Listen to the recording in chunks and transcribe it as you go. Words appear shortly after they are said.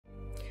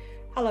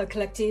Hello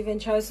collective and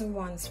chosen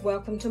ones,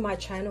 welcome to my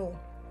channel.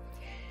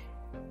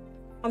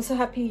 I'm so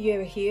happy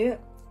you're here,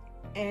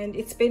 and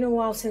it's been a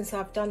while since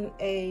I've done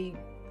a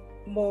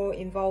more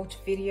involved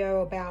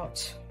video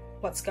about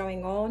what's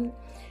going on.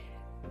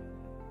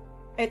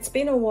 It's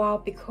been a while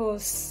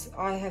because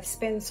I have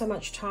spent so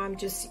much time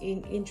just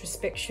in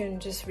introspection,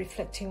 just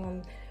reflecting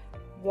on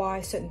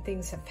why certain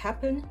things have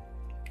happened.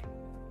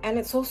 And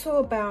it's also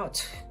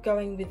about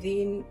going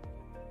within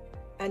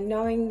and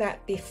knowing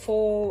that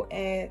before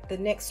the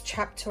next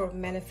chapter of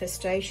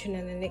manifestation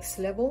and the next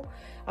level,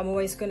 I'm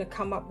always going to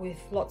come up with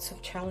lots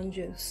of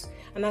challenges.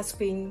 And that's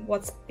been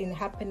what's been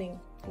happening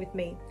with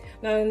me.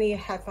 Not only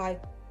have I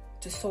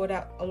to sort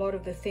out a lot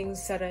of the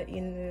things that are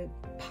in the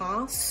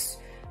past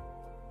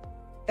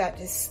that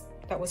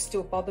was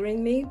still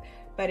bothering me,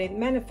 but it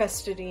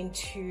manifested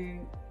into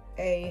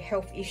a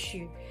health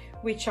issue,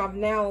 which I've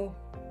now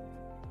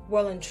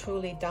well and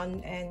truly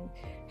done and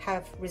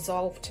have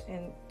resolved,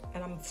 and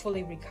I'm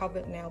fully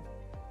recovered now.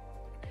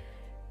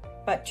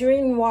 But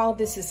while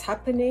this is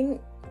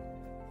happening,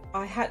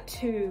 I had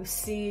to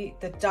see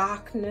the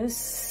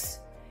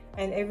darkness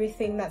and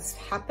everything that's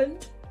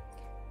happened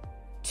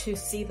to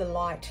see the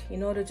light,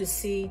 in order to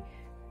see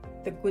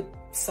the good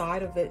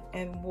side of it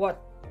and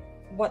what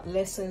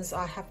lessons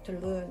I have to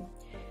learn.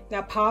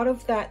 Now, part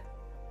of that,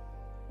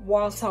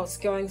 whilst I was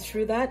going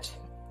through that,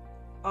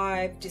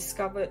 I've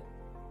discovered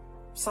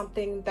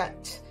something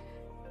that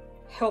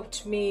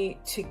helped me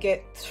to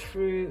get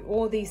through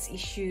all these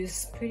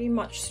issues pretty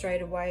much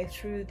straight away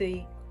through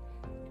the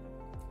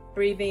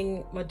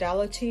breathing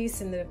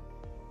modalities and the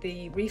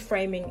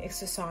reframing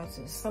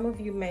exercises. Some of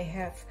you may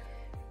have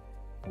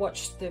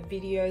watched the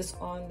videos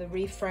on the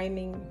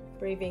reframing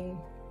breathing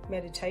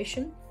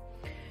meditation.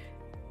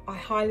 I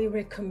highly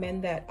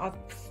recommend that. I've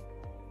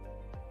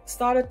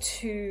started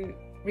to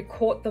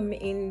record them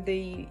in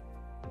the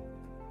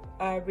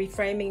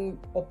reframing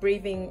or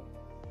breathing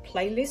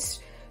playlist.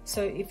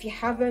 So if you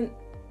haven't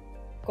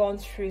gone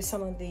through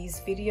some of these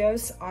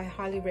videos, I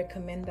highly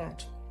recommend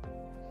that.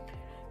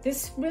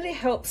 This really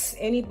helps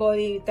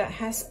anybody that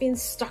has been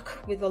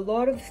stuck with a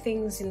lot of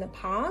things in the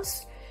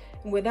past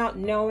without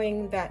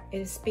knowing that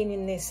it's been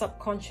in their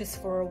subconscious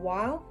for a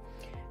while,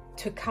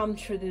 to come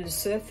through the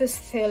surface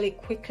fairly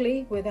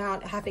quickly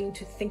without having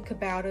to think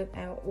about it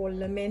or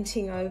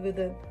lamenting over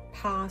the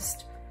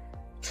past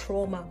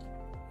trauma.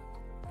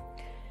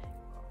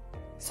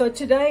 So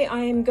today I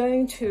am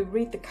going to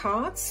read the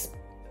cards,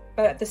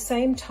 but at the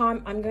same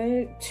time I'm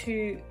going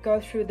to go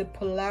through the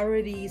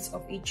polarities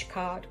of each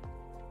card,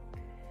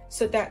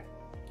 so that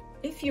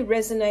if you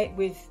resonate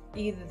with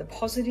either the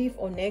positive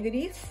or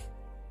negative,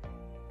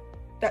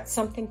 that's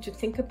something to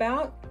think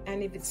about.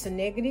 And if it's a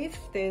negative,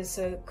 there's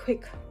a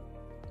quick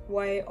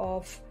way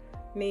of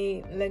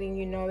me letting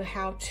you know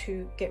how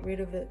to get rid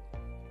of it.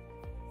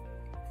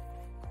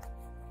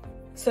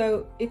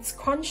 So it's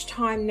crunch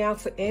time now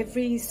for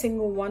every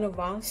single one of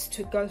us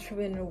to go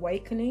through an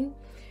awakening,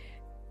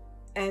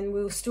 and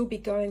we'll still be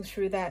going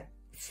through that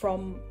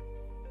from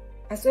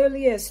as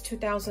early as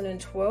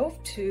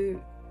 2012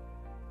 to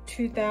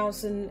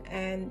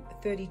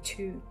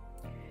 2032.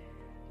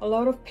 A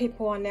lot of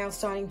people are now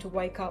starting to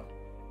wake up,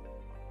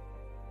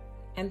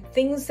 and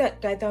things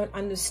that they don't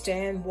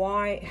understand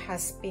why it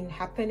has been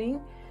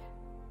happening,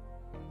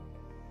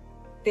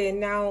 they're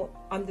now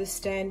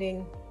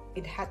understanding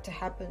it had to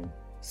happen.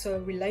 So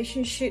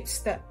relationships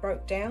that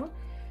broke down,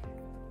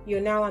 you're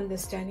now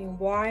understanding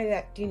why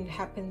that didn't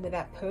happen with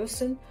that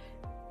person,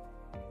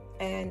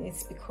 and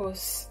it's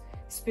because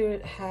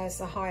Spirit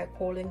has a higher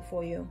calling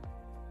for you.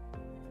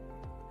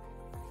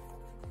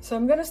 So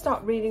I'm going to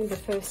start reading the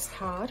first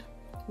card,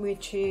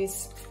 which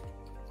is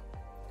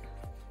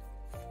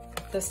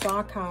the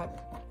Star card.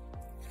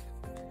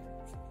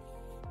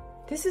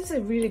 This is a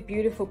really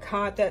beautiful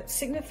card that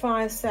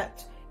signifies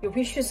that your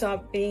wishes are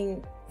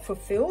being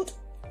fulfilled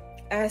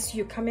as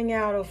you're coming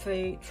out of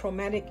a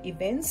traumatic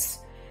events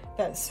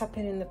that's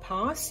happened in the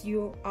past.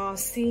 You are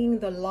seeing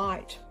the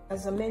light,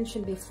 as I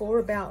mentioned before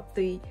about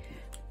the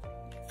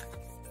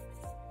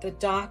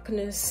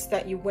darkness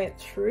that you went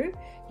through.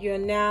 You're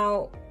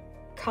now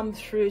come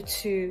through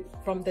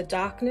from the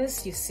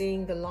darkness, you're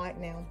seeing the light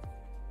now.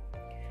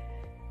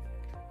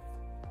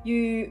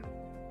 You're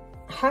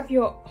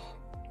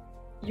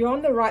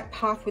on the right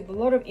path with a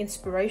lot of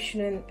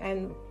inspiration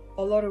and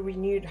a lot of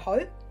renewed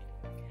hope.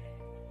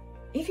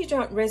 If you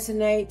don't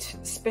resonate,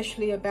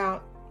 especially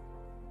about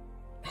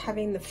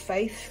having the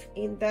faith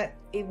in that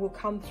it will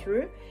come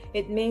through,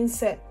 it means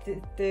that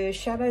the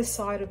shadow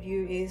side of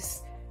you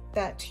is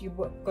that you've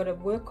got to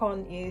work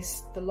on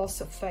is the loss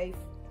of faith,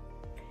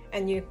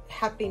 and you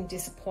have been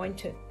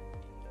disappointed,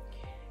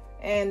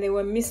 and there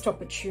were missed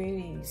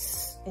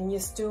opportunities, and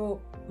you're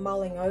still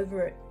mulling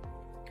over it.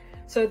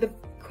 So the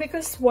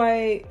quickest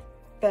way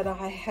that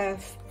I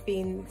have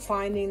been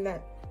finding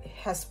that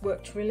has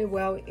worked really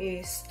well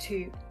is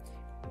to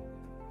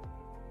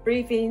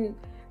breathe in,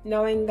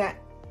 knowing that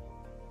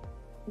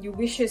your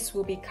wishes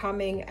will be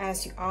coming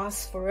as you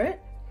ask for it,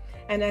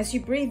 and as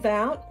you breathe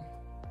out,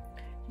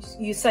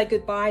 you say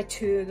goodbye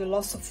to the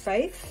loss of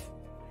faith,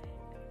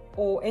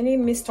 or any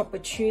missed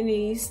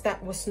opportunities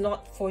that was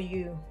not for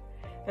you,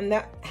 and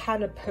that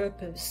had a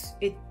purpose.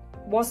 It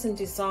wasn't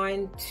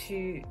designed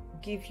to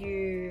give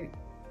you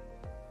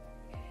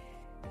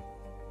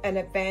an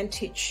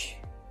advantage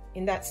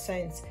in that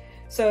sense.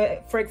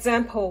 So for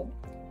example,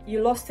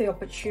 you lost the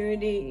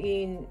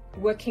opportunity in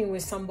working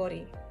with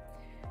somebody,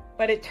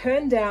 but it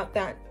turned out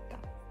that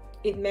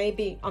it may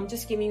be, I'm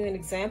just giving you an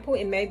example,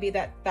 it may be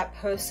that that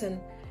person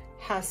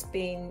has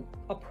been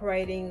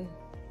operating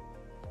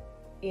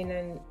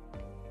in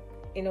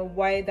a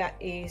way that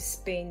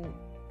is been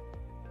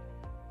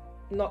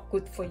not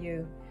good for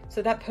you.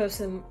 So that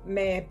person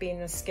may have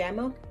been a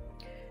scammer.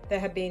 They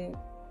have been,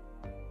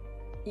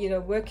 you know,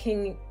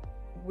 working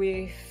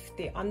with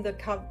the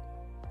underground,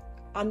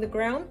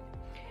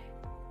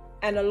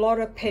 and a lot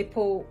of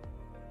people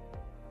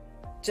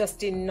just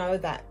didn't know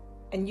that,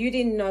 and you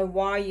didn't know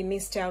why you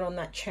missed out on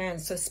that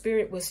chance. So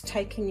Spirit was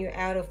taking you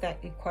out of that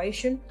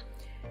equation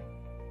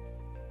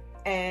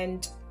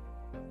and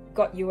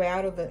got you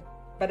out of it.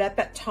 But at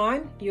that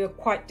time, you were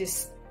quite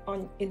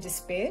in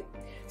despair.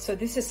 So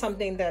this is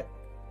something that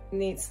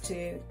needs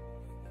to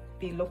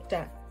be looked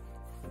at.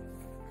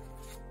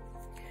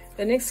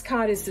 The next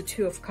card is the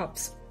Two of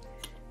Cups.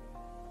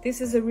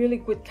 This is a really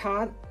good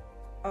card,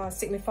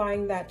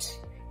 signifying that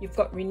you've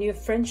got renewed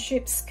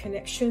friendships,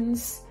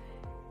 connections.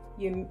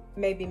 You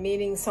may be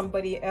meeting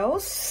somebody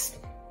else,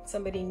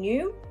 somebody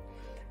new.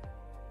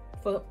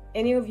 For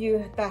any of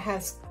you that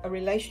has a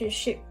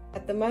relationship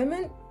at the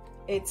moment,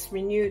 it's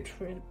renewed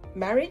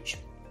marriage.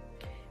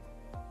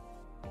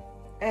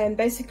 And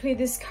basically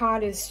this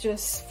card is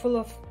just full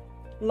of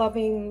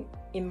loving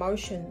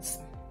emotions.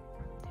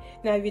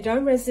 Now, if you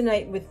don't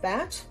resonate with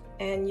that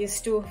and you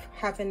still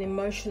have an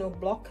emotional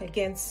block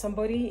against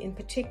somebody in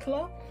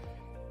particular,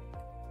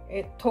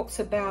 it talks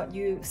about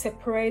you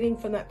separating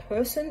from that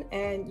person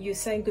and you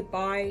saying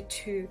goodbye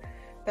to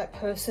that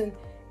person,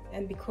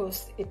 and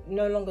because it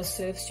no longer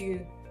serves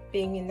you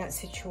being in that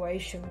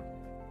situation.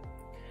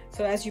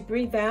 So as you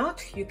breathe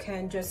out, you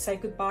can just say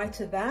goodbye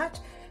to that,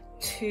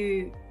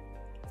 to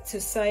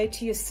say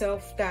to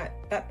yourself that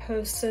that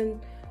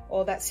person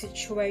or that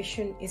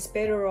situation is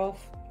better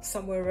off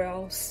somewhere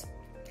else,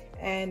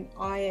 and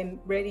I am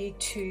ready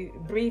to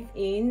breathe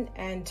in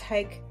and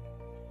take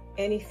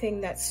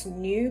anything that's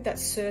new that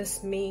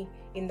serves me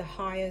in the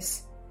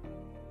highest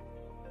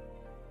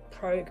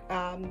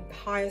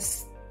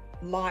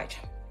light.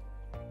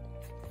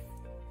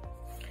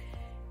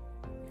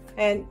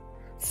 And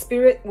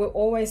Spirit will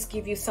always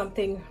give you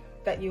something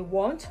that you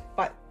want,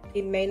 but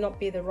it may not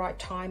be the right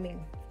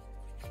timing.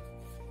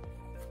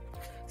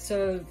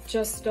 So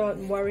just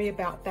don't worry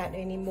about that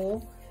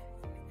anymore,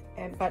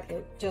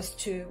 but just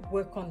to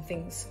work on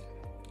things.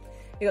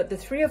 You got the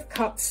Three of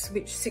Cups,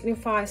 which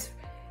signifies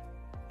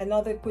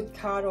another good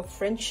card of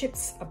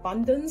friendships,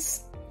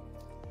 abundance,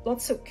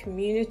 lots of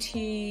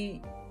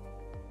community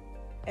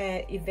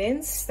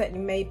events that you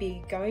may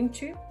be going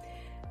to,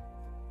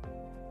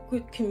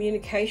 good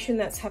communication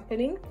that's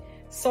happening,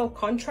 soul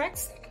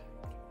contracts.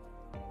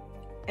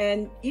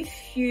 And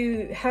if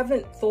you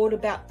haven't thought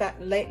about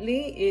that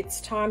lately,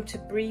 it's time to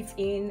breathe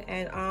in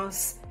and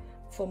ask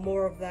for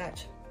more of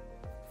that.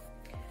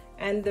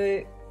 And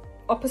the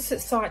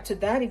opposite side to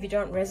that, if you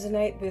don't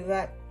resonate with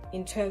that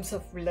in terms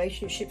of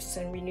relationships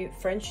and renewed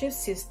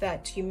friendships, is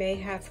that you may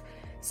have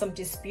some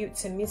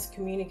disputes and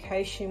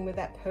miscommunication with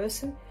that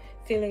person,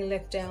 feeling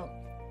left out.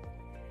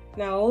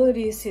 Now, all it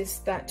is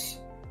that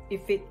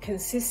if it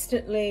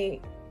consistently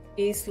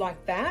is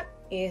like that,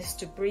 is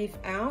to breathe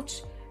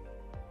out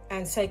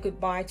and say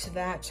goodbye to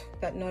that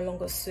no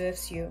longer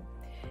serves you,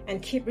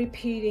 and keep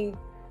repeating,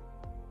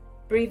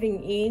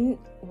 breathing in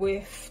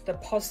with the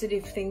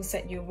positive things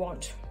that you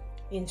want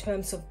in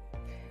terms of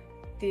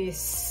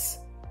this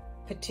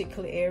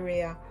particular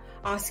area,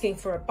 asking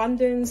for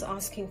abundance,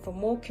 asking for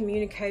more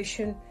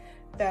communication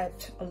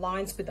that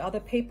aligns with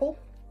other people.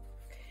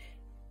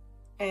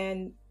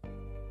 And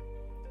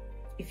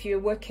if you're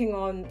working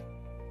on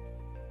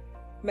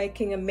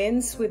making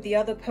amends with the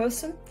other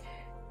person,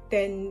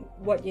 then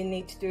what you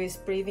need to do is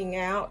breathing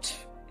out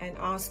and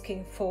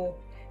asking for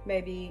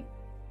maybe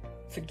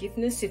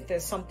forgiveness if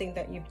there's something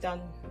that you've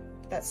done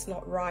that's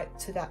not right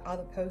to that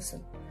other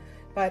person.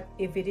 But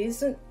if it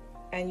isn't,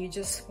 and you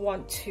just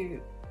want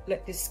to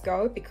let this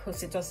go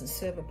because it doesn't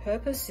serve a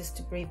purpose, is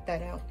to breathe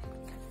that out.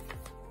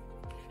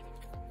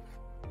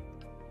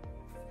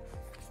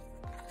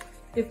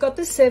 You've got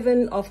the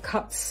Seven of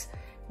Cups,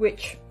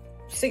 which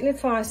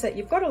signifies that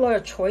you've got a lot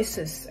of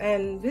choices,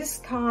 and this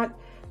card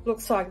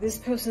looks like this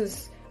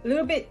person's a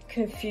little bit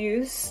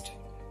confused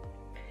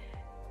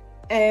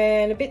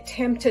and a bit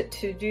tempted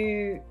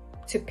to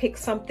pick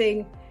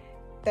something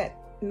that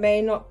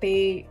may not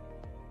be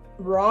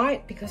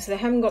right because they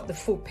haven't got the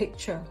full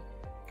picture.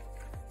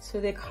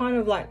 So they're kind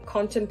of like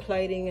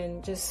contemplating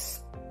and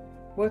just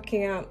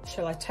working out,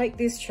 shall I take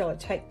this, shall I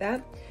take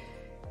that?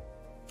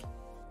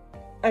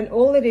 And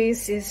all it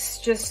is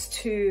just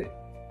to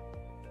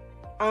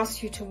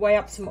ask you to weigh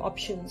up some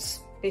options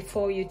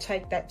before you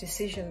take that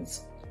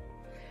decisions.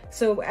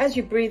 So as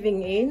you're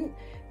breathing in,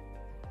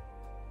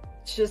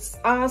 just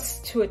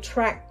ask to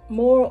attract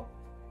more,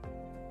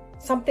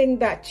 something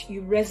that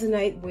you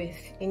resonate with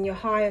in your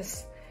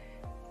highest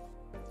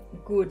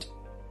good.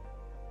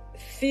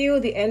 Feel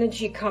the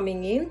energy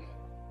coming in,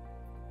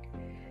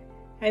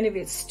 and if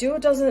it still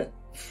doesn't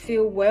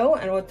feel well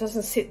or it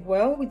doesn't sit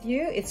well with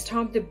you, it's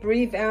time to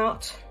breathe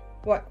out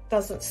what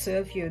doesn't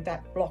serve you,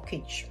 that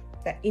blockage,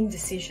 that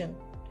indecision,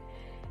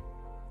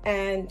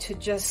 and to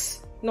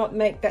just not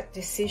make that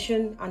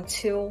decision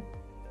until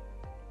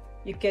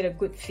you get a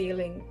good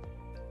feeling.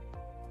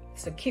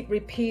 So keep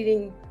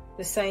repeating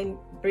the same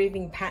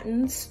breathing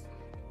patterns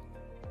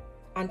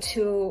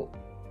until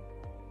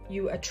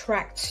you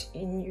attract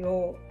in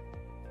your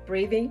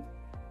breathing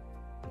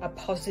a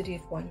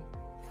positive one.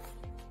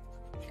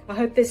 I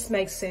hope this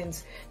makes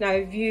sense. Now,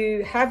 if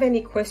you have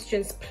any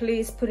questions,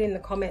 please put in the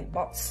comment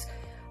box.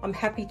 I'm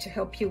happy to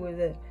help you with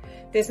it.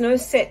 There's no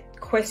set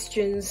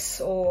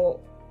questions or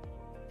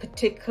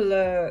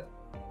particular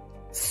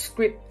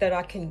script that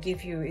I can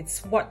give you.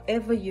 It's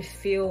whatever you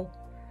feel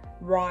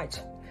right.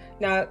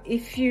 Now,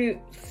 if you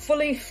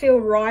fully feel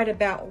right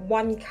about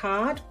one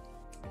card,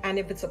 and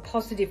if it's a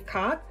positive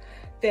card,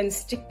 then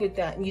stick with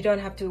that, and you don't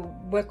have to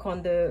work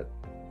on the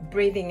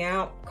breathing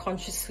out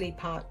consciously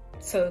part.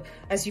 So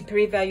as you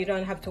breathe out, you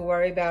don't have to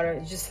worry about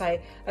it. Just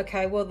say,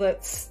 okay, well,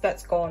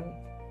 that's gone.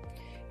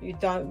 You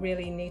don't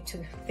really need to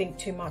think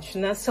too much.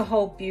 And that's the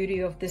whole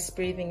beauty of this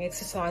breathing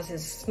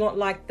exercises. It's not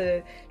like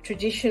the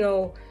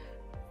traditional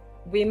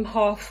Wim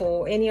Hof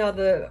or any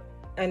other,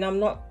 and I'm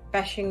not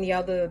bashing the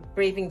other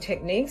breathing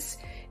techniques.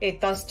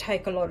 It does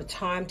take a lot of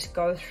time to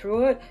go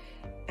through it,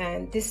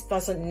 and this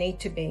doesn't need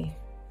to be.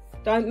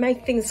 Don't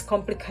make things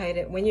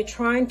complicated. When you're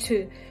trying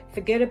to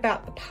forget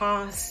about the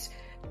past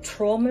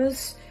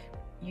traumas,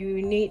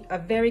 you need a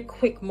very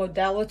quick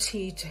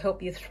modality to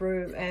help you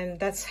through, and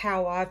that's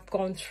how I've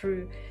gone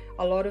through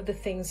a lot of the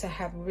things that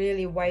have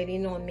really weighed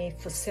in on me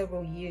for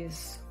several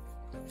years.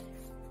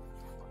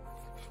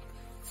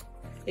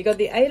 You got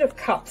the Eight of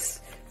Cups,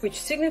 which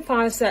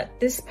signifies that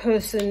this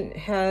person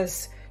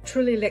has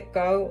truly let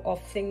go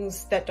of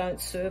things that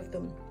don't serve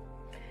them.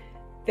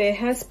 There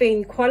has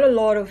been quite a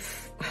lot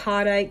of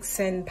heartaches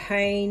and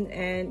pain,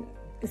 and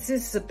this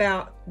is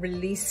about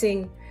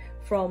releasing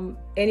from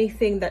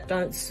anything that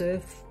don't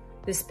serve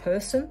this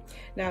person.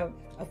 Now,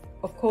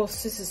 of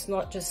course, this is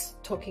not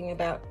just talking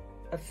about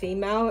a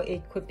female.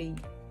 It could be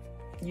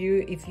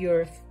you if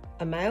you're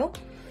a male.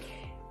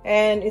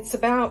 And it's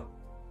about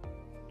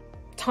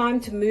time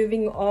to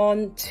moving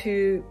on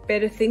to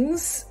better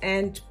things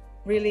and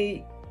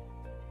really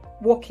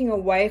walking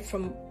away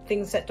from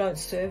things that don't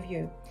serve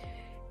you,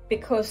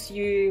 because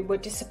you were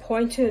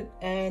disappointed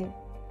and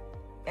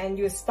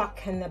you're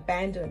stuck and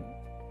abandoned.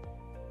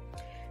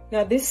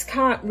 Now, this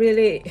card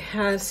really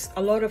has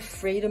a lot of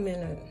freedom in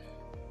it,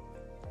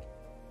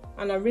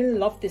 and I really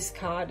love this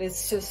card.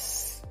 It's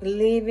just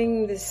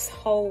leaving this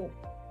whole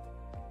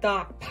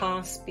dark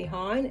past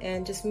behind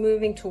and just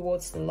moving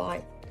towards the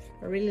light.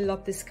 I really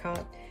love this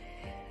card.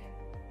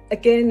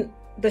 Again,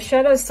 the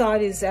shadow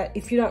side is that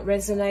if you don't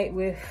resonate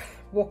with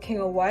walking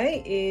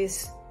away,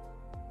 is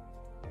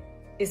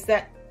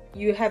that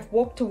you have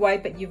walked away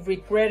but you've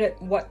regretted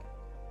what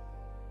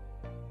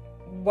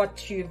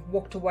you've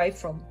walked away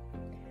from.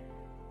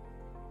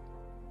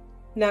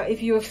 Now,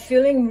 if you're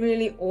feeling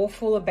really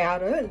awful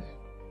about it,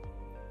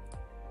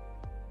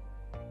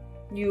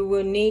 you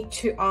will need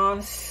to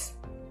ask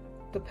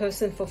the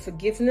person for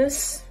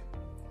forgiveness,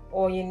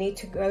 or you need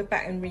to go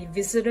back and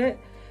revisit it,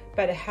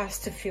 but it has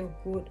to feel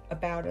good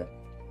about it.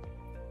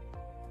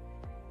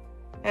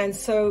 And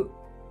so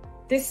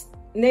this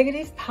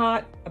negative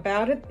part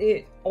about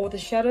it, or the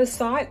shadow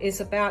side,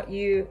 is about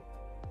you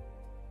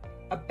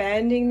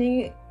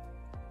abandoning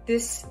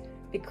this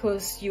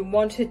because you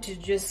wanted to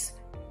just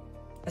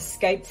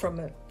escape from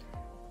it.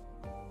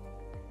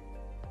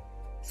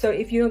 So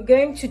if you're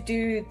going to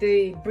do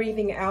the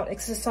breathing out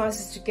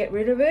exercises to get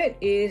rid of it,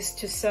 is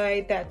to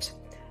say that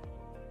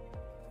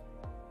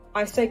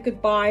I say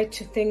goodbye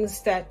to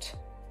things that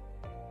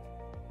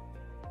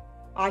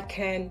I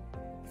can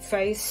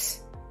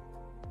face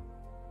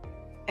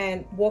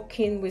and walk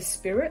in with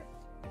spirit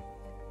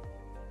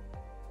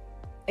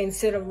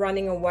instead of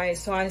running away.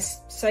 So I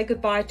say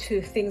goodbye to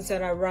things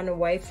that I run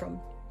away from.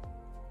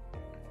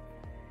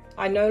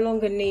 I no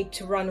longer need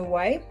to run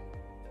away.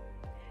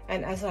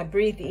 And as I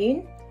breathe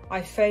in,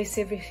 I face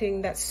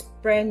everything that's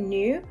brand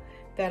new,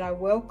 that I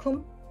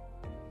welcome,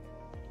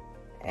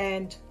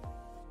 and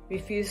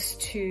refuse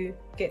to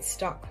get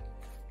stuck.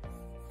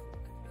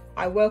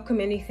 I welcome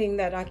anything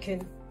that I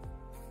can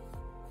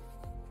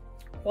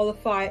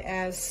qualify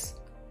as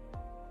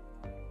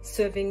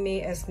serving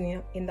me as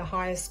in the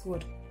highest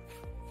good.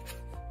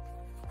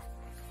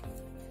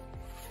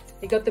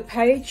 You got the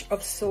Page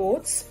of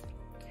Swords,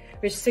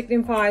 which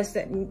signifies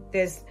that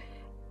there's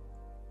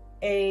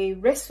a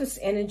restless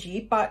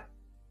energy, but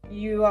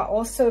you are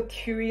also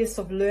curious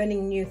of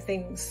learning new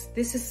things.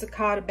 This is the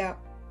card about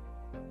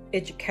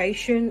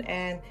education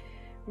and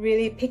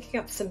really picking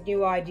up some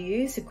new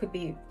ideas. It could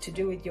be to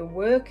do with your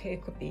work.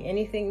 It could be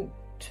anything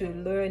to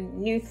learn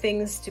new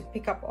things, to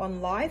pick up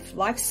on life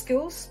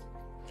skills.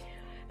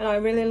 And I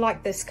really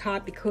like this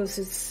card because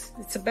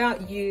it's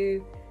about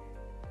you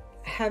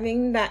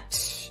having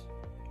that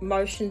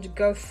motion to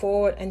go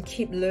forward and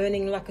keep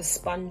learning like a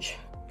sponge.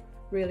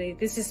 Really,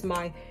 this is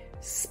my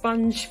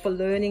sponge for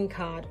learning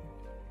card.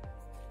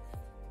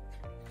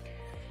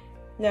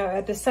 Now,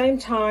 at the same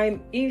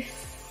time,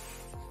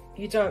 if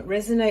you don't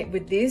resonate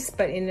with this,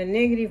 but in a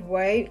negative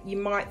way, you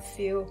might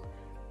feel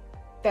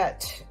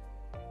that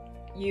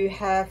you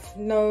have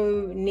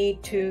no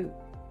need to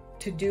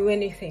do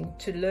anything,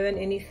 to learn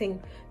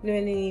anything,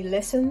 learn any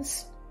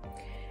lessons.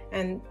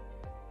 And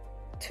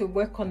to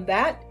work on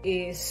that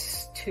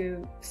is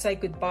to say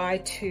goodbye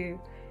to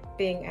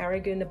being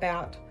arrogant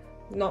about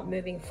not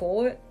moving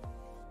forward,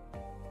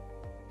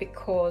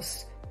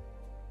 because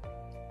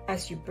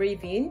as you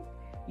breathe in,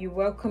 you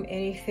welcome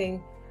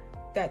anything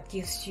that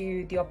gives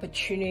you the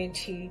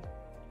opportunity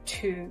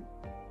to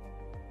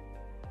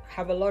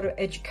have a lot of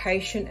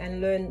education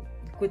and learn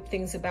good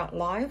things about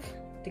life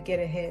to get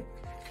ahead.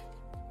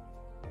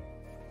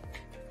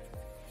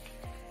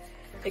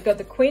 You got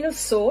the Queen of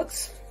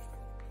Swords,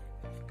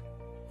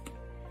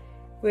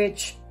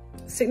 which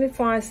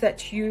signifies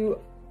that you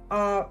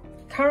are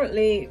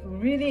currently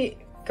really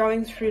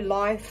going through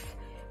life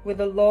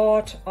with a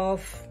lot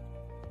of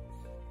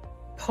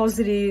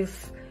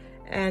positive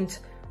and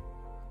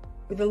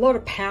with a lot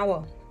of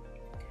power.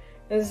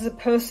 There's a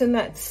person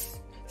that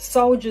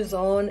soldiers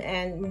on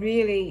and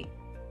really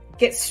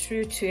gets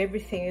through to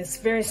everything. It's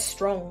very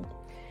strong.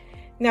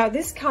 Now,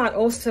 this card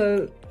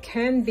also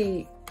can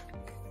be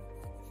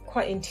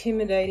quite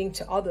intimidating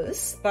to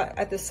others, but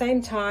at the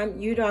same time,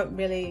 you don't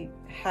really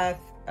have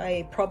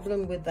a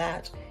problem with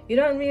that. You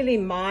don't really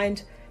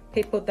mind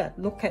people that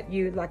look at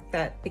you like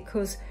that,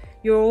 because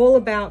you're all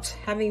about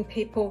having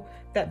people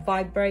that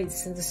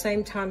vibrates at the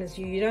same time as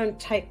you. You don't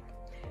take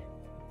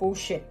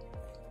bullshit.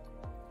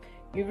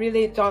 You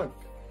really don't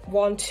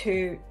want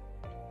to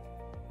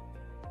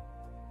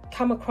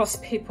come across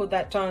people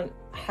that don't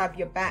have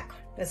your back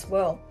as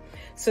well.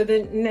 So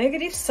the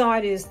negative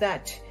side is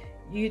that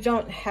you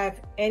don't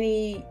have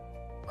any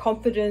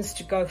confidence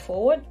to go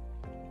forward,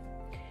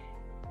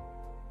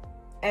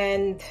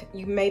 and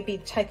you may be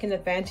taken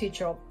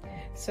advantage of.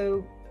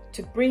 So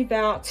to breathe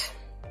out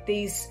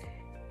these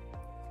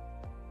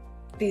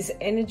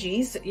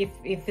energies,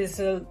 if there's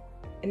a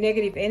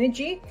negative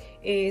energy,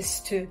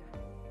 is to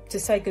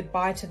say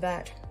goodbye to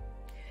that.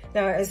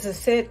 Now, as I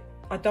said,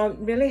 I don't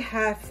really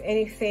have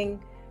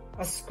anything,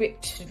 a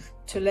script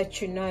to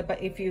let you know,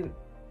 but if you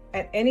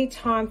at any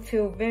time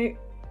feel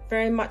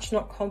very much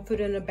not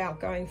confident about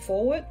going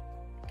forward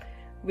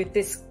with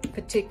this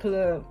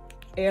particular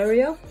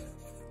area,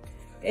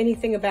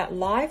 anything about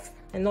life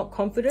and not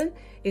confident,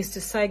 is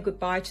to say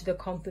goodbye to the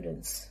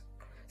confidence.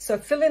 So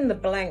fill in the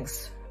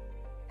blanks.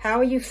 How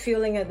are you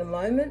feeling at the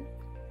moment?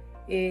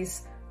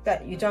 Is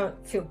that you don't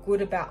feel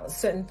good about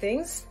certain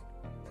things?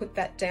 Put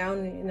that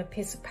down in a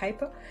piece of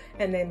paper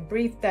and then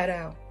breathe that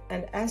out.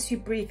 And as you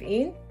breathe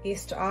in,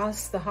 is to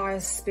ask the higher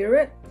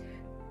spirit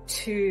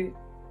to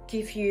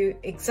give you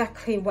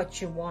exactly what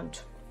you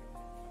want.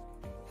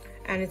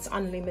 And it's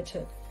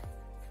unlimited.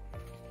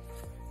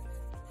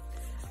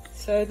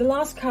 So the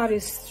last card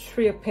is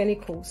Three of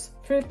Pentacles.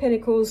 Three of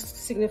Pentacles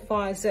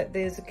signifies that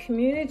there's a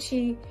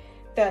community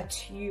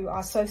that you are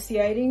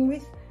associating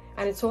with,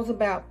 and it's all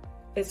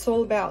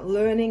about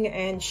learning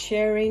and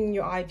sharing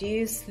your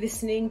ideas,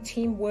 listening,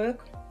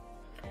 teamwork.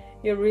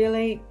 You're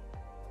really,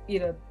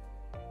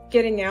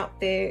 getting out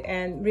there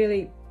and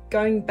really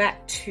going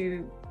back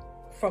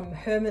from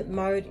hermit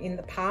mode in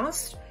the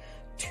past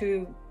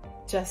to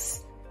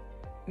just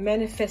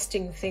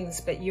manifesting things,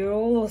 but you're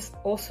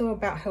also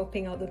about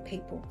helping other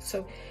people.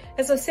 So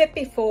as I said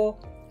before,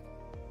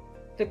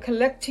 the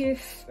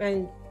collective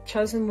and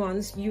chosen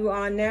ones, you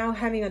are now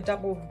having a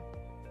double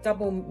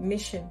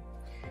mission.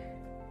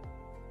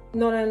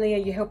 Not only are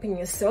you helping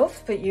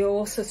yourself, but you're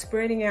also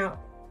spreading out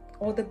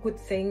all the good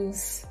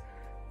things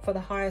for the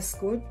highest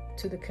good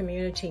to the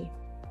community.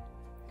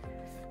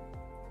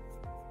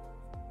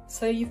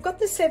 So you've got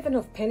the Seven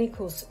of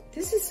Pentacles.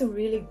 This is a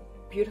really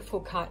beautiful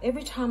card.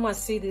 Every time I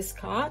see this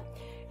card,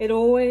 it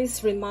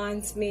always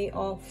reminds me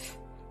of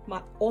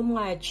all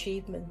my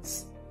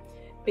achievements,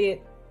 be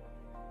it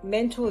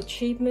mental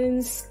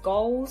achievements,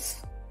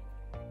 goals,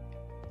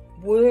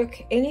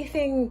 work,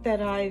 anything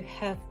that I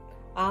have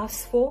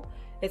asked for.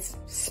 It's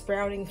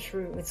sprouting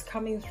through, it's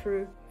coming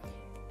through.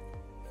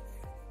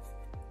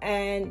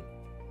 And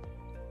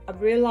I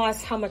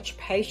realized how much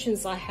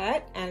patience I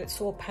had, and it's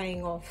all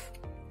paying off.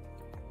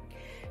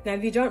 Now,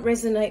 if you don't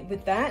resonate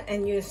with that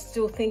and you're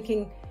still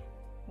thinking,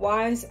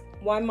 why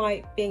am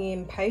I being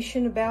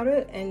impatient about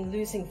it and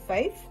losing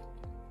faith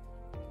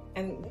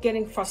and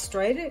getting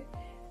frustrated?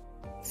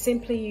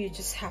 Simply, you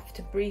just have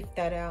to breathe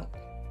that out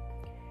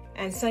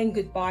and saying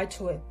goodbye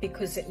to it,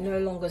 because it no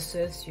longer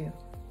serves you.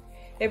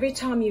 Every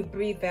time you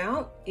breathe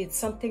out, it's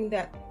something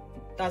that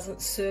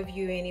doesn't serve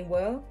you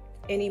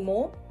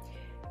anymore.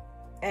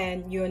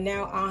 And you're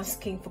now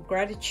asking for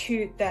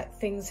gratitude that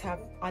things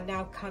are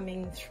now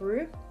coming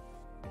through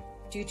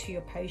due to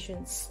your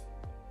patience.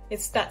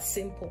 It's that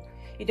simple.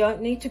 You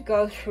don't need to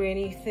go through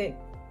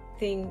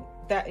anything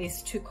that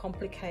is too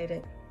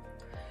complicated.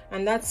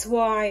 And that's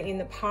why in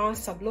the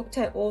past I've looked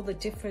at all the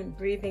different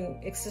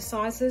breathing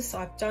exercises.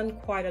 I've done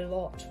quite a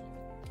lot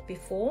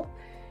before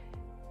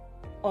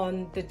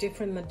on the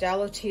different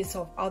modalities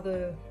of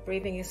other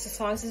breathing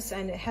exercises,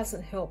 and it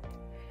hasn't helped.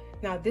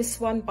 Now this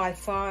one by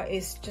far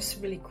is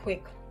just really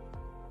quick.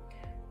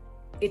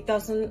 It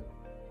doesn't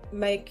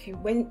make you,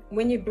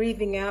 when you're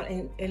breathing out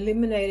and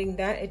eliminating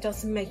that, it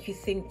doesn't make you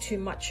think too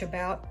much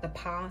about the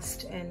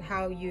past and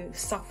how you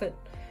suffered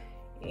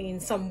in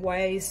some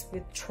ways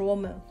with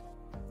trauma.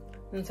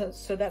 And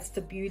so that's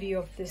the beauty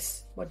of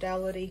this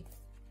modality.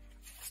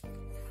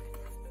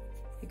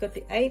 You've got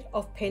the Eight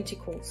of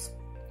Pentacles.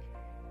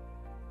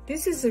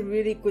 This is a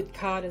really good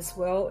card as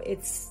well.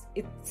 It's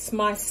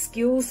my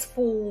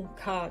skillsful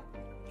card.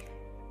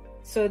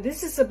 So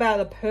this is about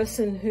a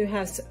person who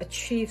has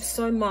achieved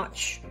so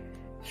much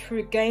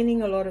through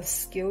gaining a lot of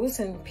skills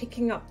and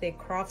picking up their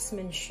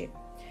craftsmanship.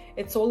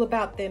 It's all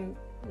about them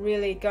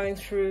really going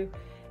through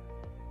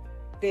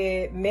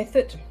their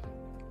method,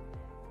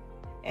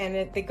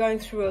 and they're going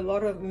through a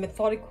lot of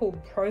methodical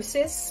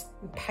process,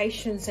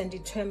 patience and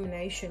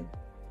determination.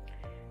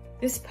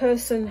 This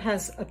person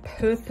has a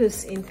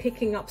purpose in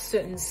picking up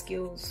certain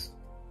skills.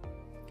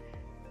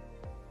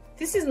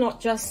 This is not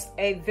just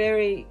a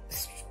very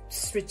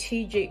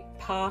strategic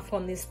path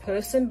on this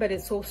person, but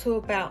it's also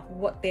about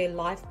what their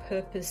life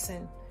purpose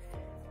and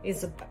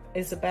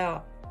is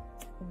about,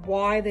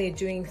 why they're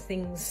doing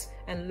things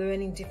and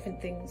learning different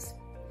things.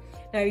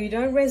 Now you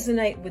don't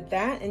resonate with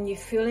that and you're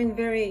feeling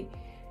very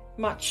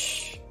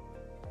much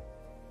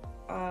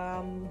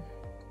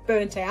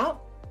burnt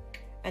out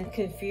and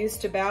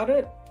confused about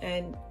it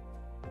and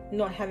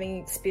not having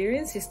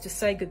experience, is to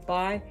say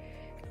goodbye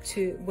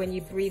to, when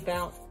you breathe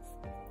out,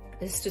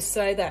 is to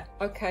say that,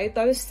 okay,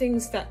 those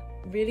things that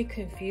really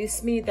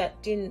confused me,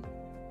 that didn't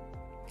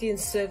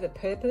serve a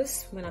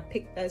purpose when I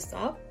picked those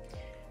up,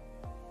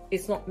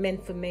 it's not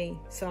meant for me.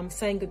 So I'm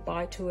saying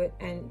goodbye to it,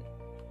 and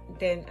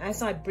then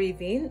as I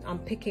breathe in, I'm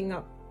picking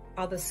up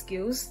other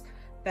skills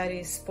that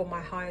is for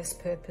my highest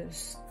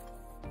purpose.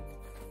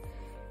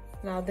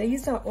 Now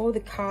these are all the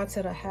cards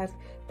that I have,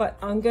 but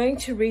I'm going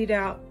to read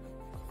out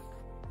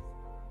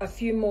a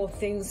few more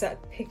things that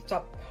I picked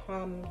up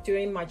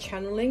during my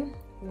channeling,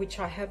 which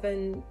I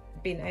haven't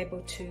been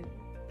able to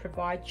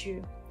provide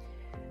you.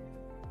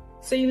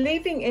 So you're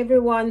leaving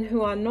everyone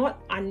who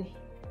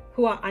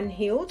are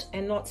unhealed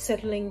and not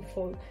settling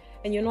for,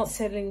 and you're not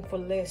settling for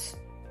less.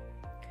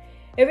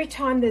 Every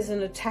time there's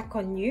an attack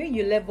on you,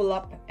 you level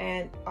up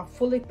and are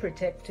fully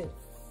protected.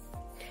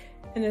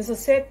 And as I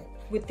said,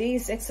 with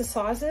these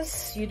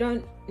exercises, you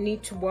don't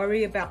need to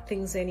worry about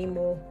things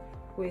anymore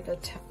with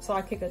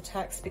psychic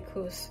attacks,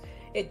 because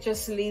it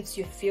just leaves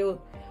you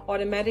feel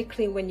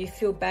automatically. When you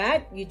feel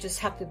bad, you just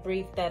have to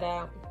breathe that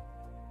out.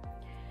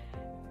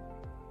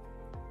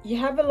 You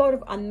have a lot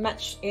of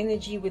unmatched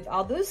energy with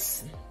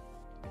others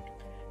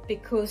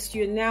because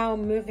you're now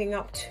moving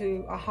up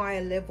to a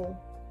higher level.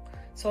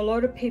 So a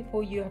lot of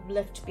people you have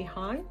left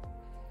behind,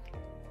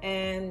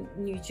 and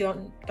you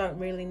don't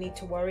really need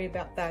to worry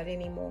about that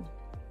anymore.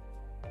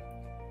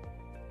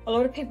 A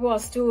lot of people are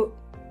still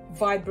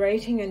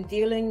vibrating and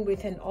dealing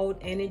with an old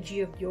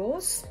energy of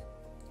yours,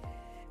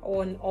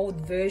 or an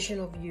old version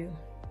of you.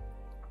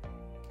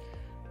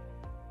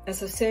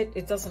 As I said,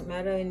 it doesn't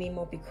matter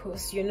anymore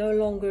because you're no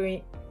longer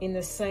in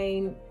the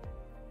same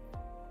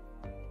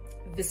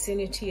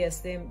vicinity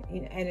as them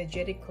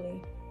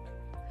energetically.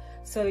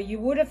 So you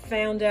would have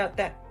found out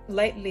that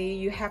lately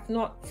you have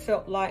not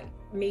felt like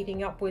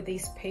meeting up with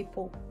these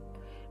people,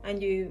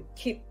 and you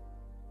keep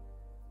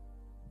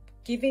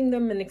giving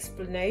them an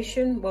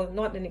explanation. Well,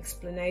 not an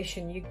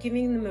explanation, you're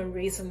giving them a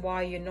reason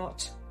why you're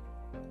not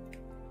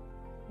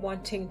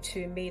wanting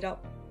to meet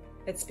up.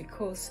 It's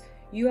because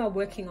you are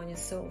working on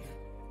yourself.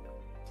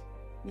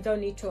 You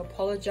don't need to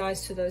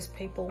apologize to those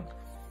people.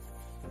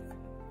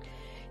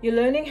 You're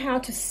learning how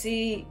to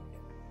see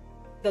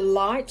the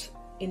light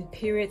in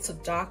periods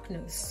of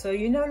darkness. So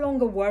you no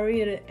longer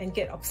worry and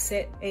get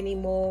upset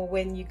anymore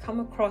when you come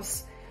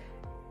across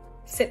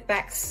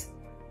setbacks,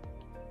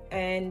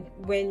 and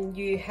when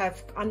you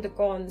have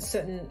undergone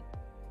certain,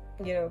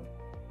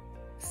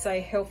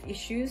 say health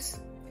issues.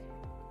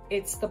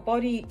 It's the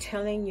body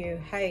telling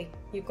you, hey,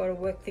 you've got to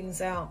work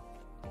things out.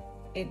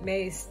 It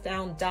may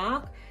sound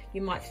dark,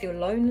 you might feel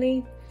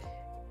lonely,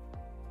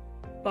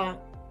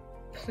 but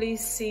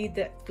please see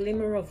that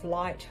glimmer of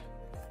light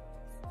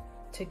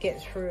to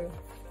get through.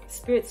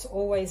 Spirit's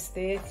always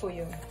there for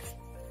you.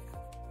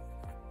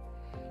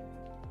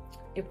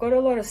 You've got a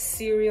lot of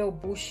serial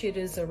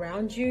bullshitters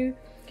around you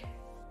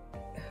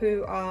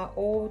who are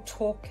all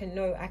talk and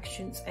no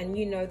actions, and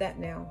you know that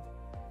now.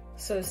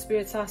 So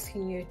Spirit's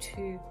asking you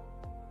to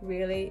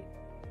really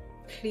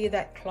clear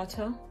that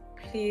clutter,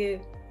 clear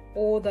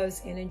all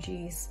those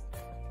energies,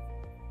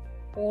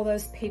 all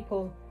those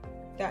people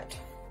that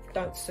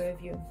don't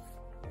serve you.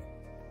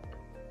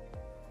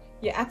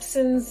 Your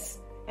absence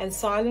and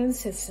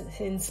silence has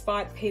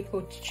inspired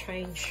people to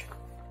change.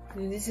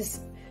 And this is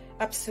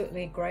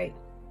absolutely great.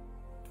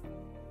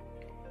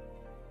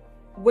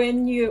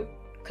 When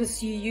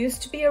because you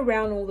used to be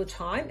around all the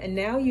time and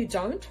now you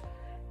don't,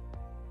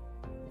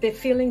 they're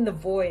feeling the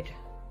void.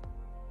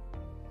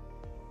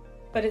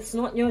 But it's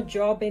not your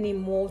job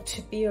anymore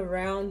to be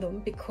around them,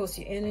 because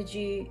your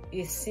energy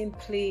is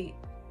simply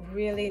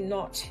really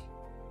not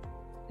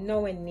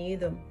nowhere near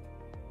them.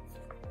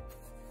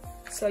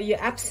 So your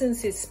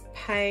absence is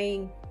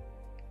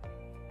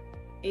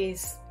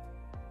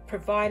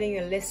providing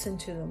a lesson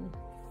to them.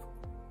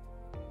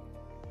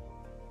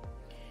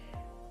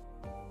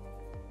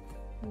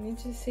 Let me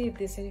just see if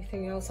there's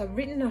anything else. I've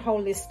written a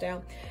whole list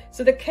down.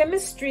 So the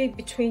chemistry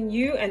between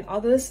you and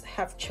others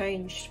have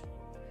changed.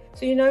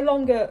 So you no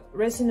longer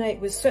resonate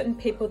with certain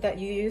people that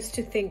you used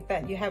to think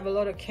that you have a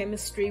lot of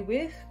chemistry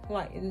with,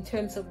 like in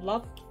terms of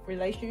love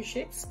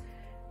relationships.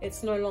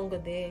 It's no longer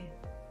there.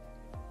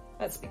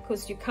 That's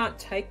because you can't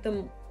take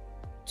them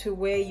to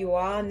where you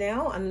are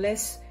now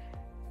unless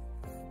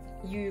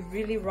you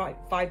really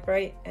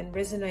vibrate and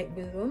resonate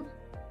with them,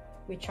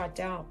 which I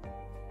doubt.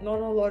 Not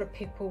a lot of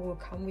people will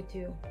come with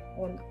you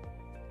or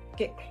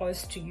get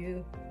close to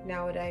you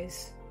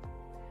nowadays.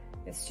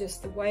 It's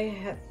just the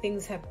way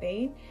things have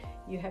been.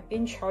 You have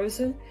been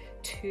chosen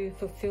to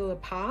fulfill a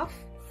path,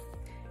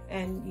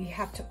 and you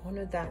have to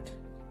honor that.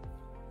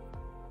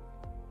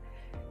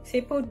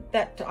 People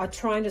that are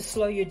trying to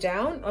slow you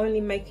down,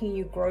 only making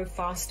you grow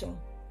faster.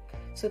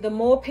 So the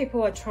more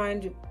people are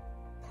trying to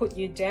put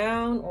you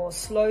down or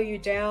slow you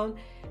down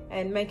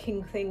and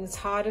making things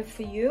harder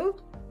for you,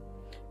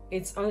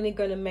 it's only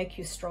going to make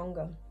you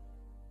stronger.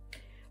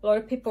 A lot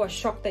of people are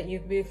shocked that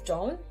you've moved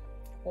on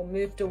or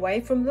moved away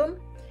from them.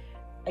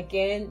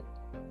 Again,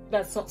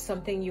 that's not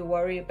something you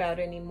worry about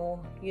anymore.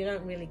 You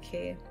don't really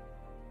care.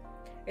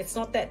 It's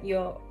not that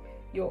you're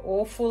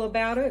awful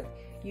about it.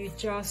 You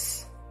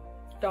just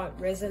don't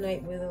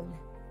resonate with them.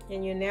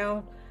 And you're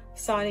now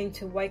starting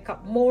to wake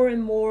up more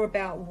and more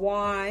about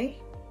why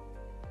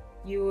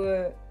you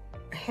were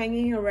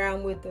hanging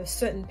around with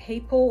certain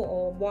people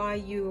or why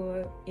you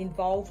were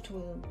involved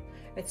with them.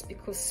 It's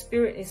because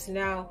Spirit is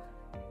now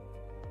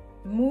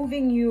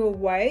moving you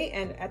away,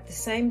 and at the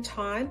same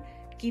time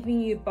giving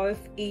you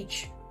both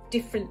each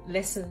different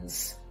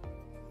lessons.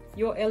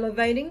 You're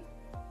elevating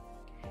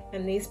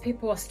and these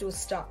people are still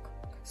stuck.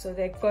 So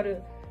they've got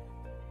to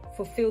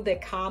fulfill their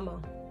karma.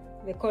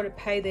 They've got to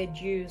pay their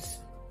dues.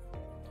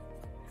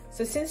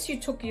 So since you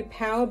took your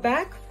power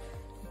back,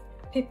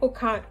 people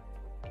can't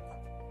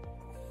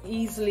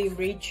easily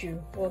read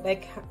you, or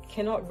they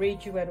cannot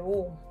read you at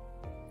all.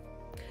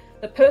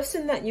 The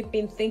person that you've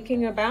been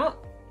thinking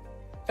about,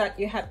 that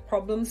you had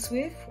problems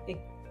with,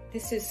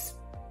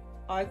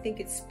 I think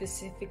it's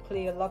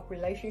specifically a love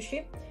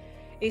relationship,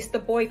 is the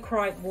boy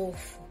cried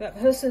wolf. That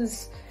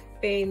person's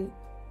been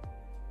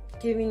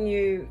giving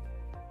you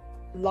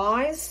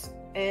lies,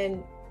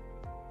 and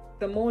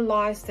the more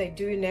lies they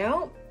do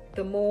now,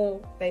 the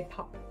more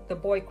the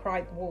boy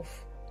cried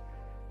wolf.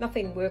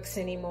 Nothing works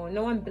anymore.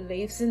 No one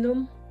believes in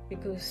them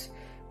because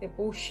their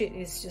bullshit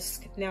is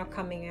just now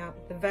coming out.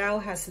 The veil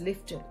has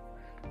lifted.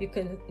 You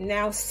can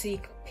now see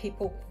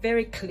people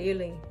very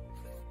clearly.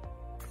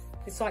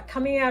 It's like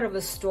coming out of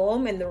a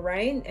storm and the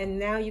rain, and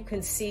now you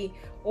can see,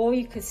 all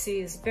you can see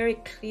is very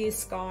clear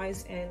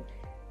skies, and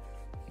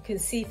you can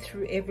see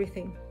through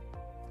everything.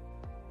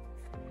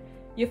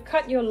 You've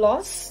cut your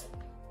loss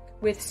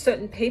with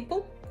certain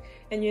people,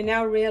 and you're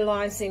now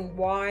realizing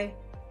why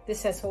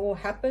this has all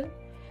happened.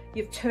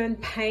 You've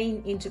turned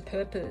pain into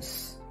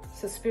purpose.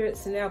 So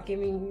Spirit's now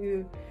giving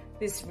you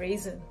this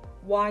reason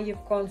why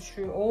you've gone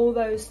through all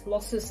those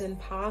losses and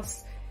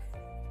past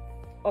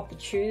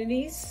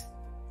opportunities.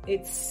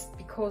 It's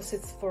because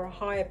it's for a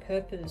higher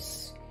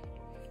purpose.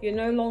 You're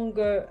no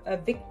longer a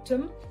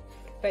victim,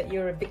 but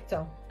you're a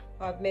victor.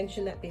 I've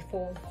mentioned that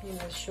before in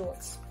those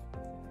shorts.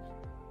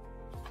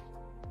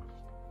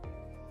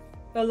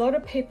 A lot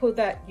of people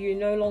that you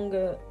no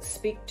longer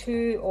speak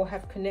to or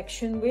have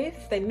connection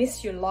with, they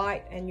miss your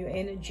light and your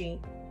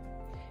energy.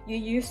 You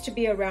used to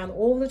be around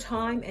all the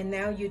time, and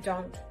now you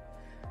don't.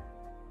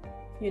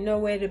 You're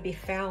nowhere to be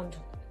found.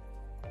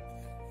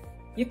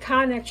 You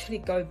can't actually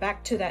go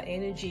back to that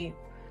energy.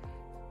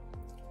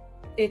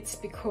 It's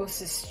because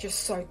it's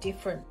just so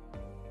different.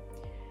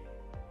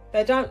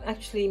 They don't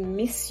actually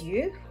miss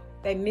you.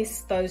 They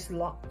miss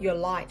your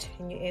light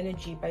and your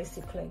energy,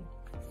 basically.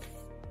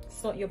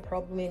 It's not your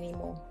problem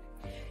anymore.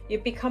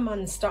 You've become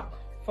unstuck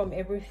from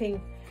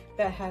everything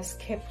that has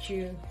kept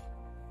you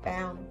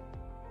bound.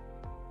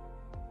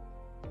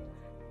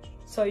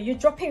 So you're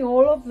dropping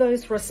all of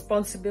those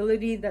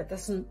responsibility that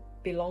doesn't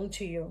belong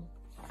to you.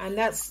 And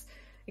that's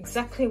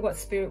exactly what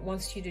Spirit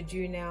wants you to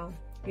do now.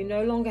 You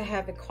no longer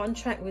have a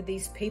contract with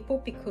these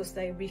people because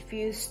they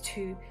refuse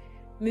to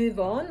move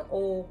on,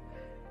 or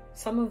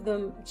some of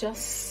them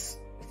just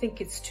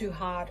think it's too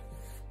hard.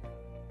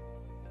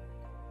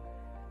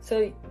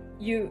 So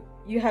you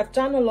have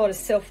done a lot of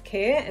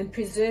self-care and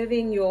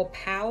preserving your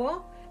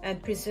power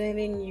and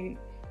preserving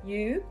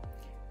you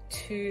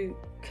to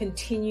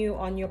continue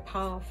on your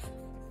path.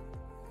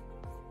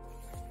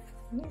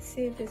 Let me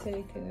see if there's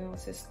anything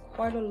else. There's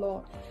quite a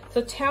lot.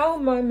 So Tower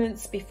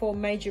moments before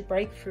major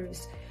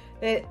breakthroughs.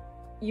 That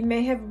you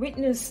may have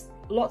witnessed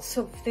lots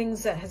of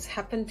things that has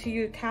happened to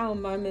you. Tower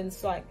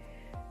moments like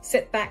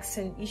setbacks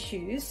and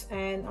issues.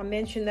 And I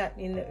mentioned that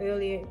in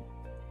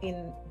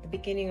the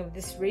beginning of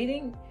this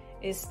reading,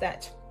 is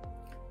that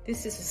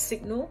this is a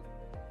signal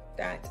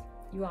that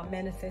you are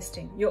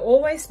manifesting. You're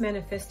always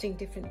manifesting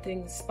different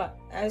things, but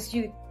as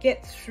you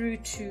get through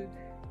to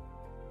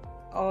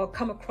or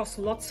come across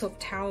lots of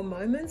Tower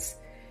moments,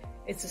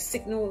 it's a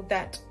signal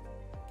that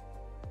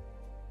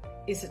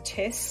is a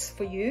test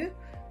for you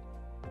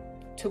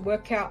to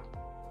work out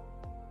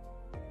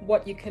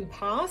what you can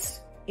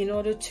pass in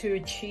order to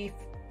achieve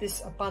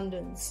this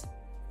abundance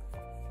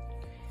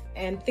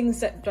and things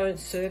that don't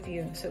serve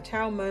you. So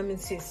Tower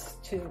moments is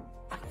to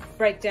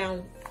break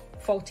down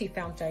faulty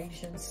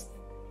foundations.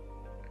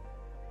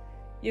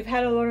 You've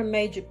had a lot of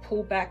major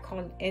pullback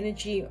on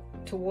energy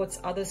towards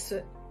others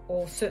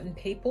or certain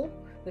people,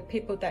 the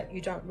people that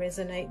you don't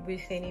resonate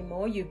with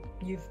anymore. You've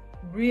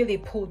really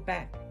pulled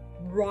back,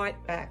 right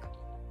back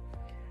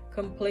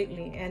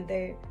completely, and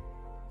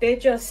they're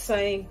just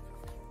saying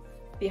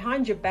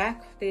behind your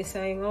back, they're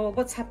saying, oh,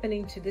 what's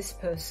happening to this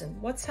person?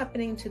 What's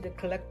happening to the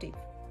collective?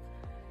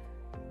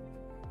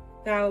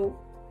 Now,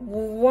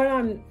 what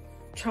I'm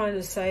trying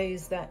to say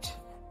is that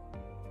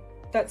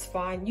that's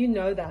fine. You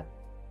know that.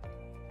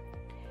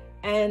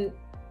 And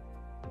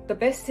the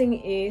best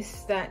thing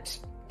is that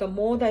the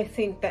more they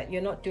think that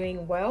you're not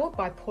doing well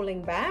by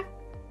pulling back,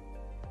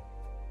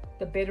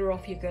 the better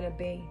off you're going to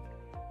be.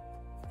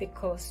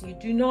 Because you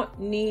do not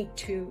need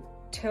to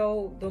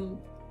tell them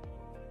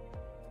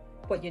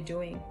what you're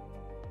doing.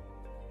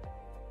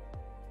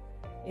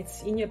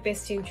 It's in your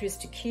best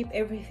interest to keep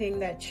everything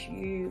that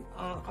you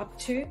are up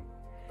to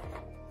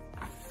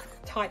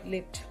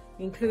tight-lipped,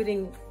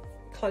 including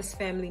close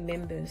family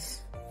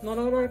members. Not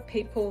a lot of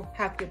people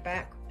have your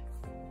back,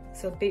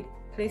 so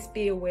please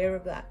be aware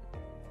of that.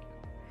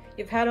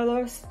 You've had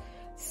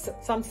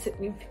some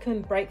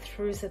significant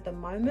breakthroughs at the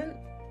moment.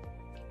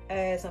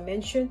 As I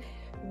mentioned,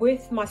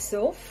 with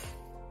myself,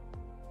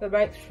 the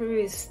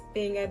breakthrough is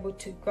being able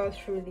to go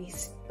through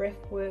this breath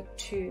work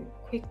to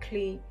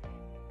quickly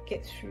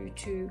get through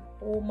to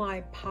all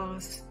my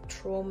past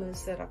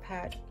traumas that I've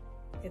had.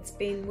 It's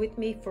been with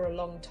me for a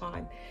long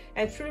time,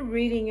 and through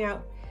reading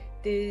out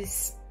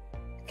these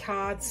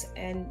cards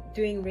and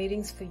doing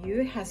readings for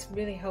you has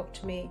really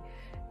helped me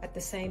at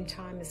the same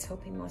time as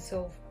helping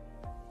myself.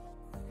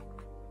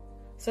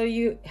 So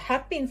you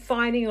have been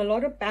fighting a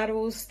lot of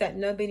battles that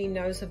nobody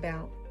knows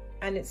about,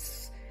 and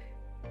it's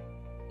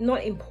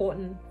not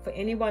important for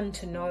anyone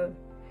to know.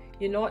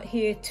 You're not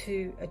here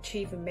to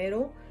achieve a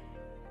medal,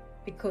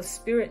 because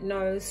Spirit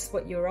knows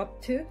what you're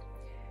up to,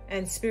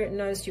 and Spirit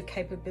knows your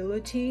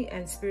capability,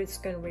 and Spirit's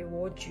going to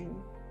reward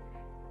you.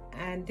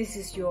 And this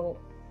is your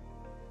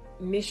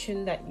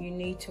mission that you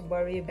need to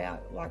worry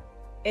about. Like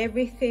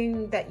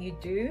everything that you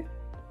do,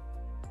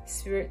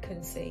 Spirit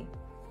can see.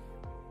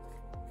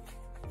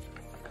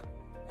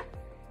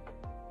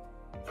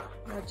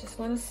 I just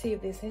want to see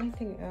if there's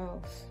anything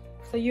else.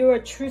 So you're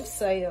a truth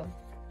sayer.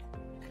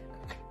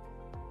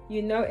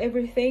 You know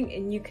everything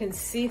and you can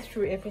see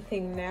through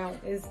everything now.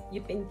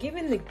 You've been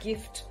given the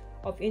gift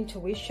of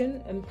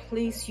intuition, and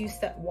please use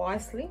that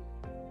wisely.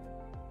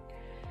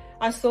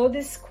 I saw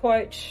this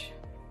quote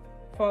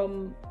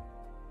from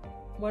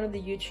one of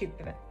the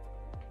YouTubers.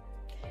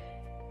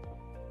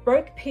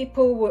 Broke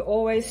people will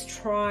always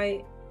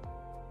try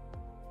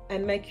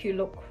and make you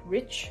look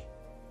rich.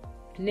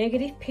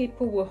 Negative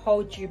people will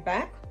hold you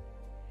back.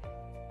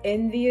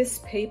 Envious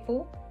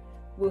people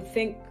will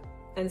think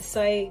and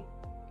say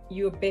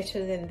you're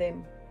better than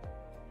them.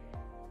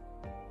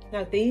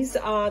 Now, these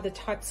are the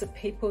types of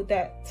people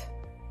that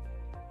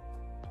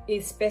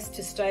is best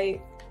to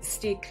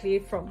steer clear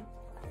from.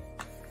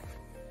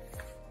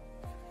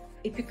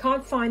 If you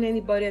can't find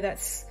anybody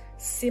that's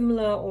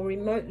similar or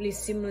remotely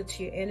similar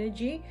to your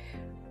energy,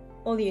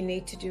 all you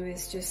need to do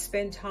is just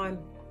spend time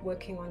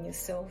working on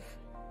yourself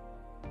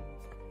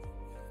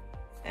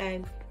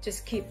and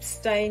just keep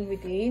staying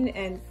within,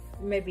 and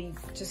maybe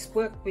just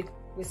work with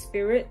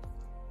Spirit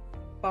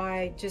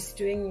by just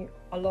doing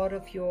a lot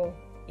of your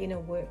inner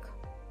work.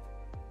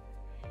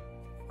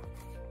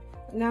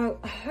 Now,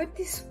 I hope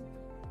this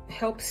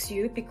helps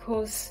you,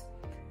 because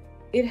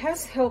it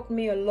has helped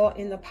me a lot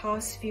in the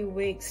past few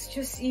weeks,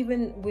 just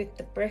even with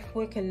the breath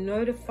work and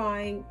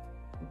notifying,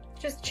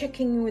 just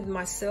checking in with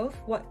myself,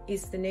 what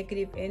is the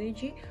negative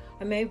energy.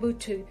 I'm able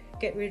to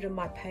get rid of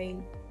my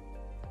pain,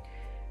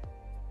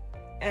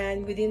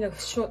 and within a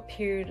short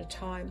period of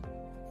time.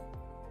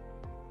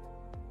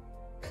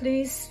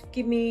 Please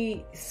give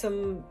me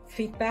some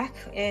feedback,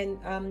 and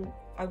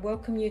I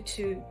welcome you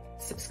to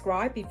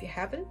subscribe if you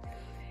haven't,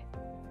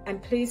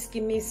 and please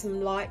give me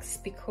some likes,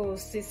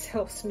 because this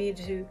helps me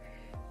to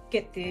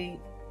get the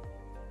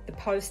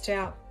post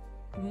out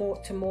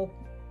to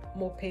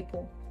more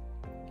people.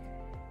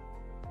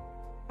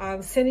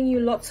 I'm sending you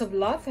lots of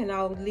love, and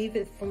I'll leave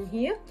it from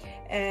here,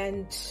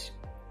 and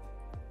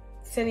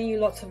sending you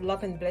lots of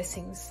love and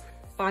blessings.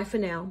 Bye for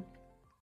now.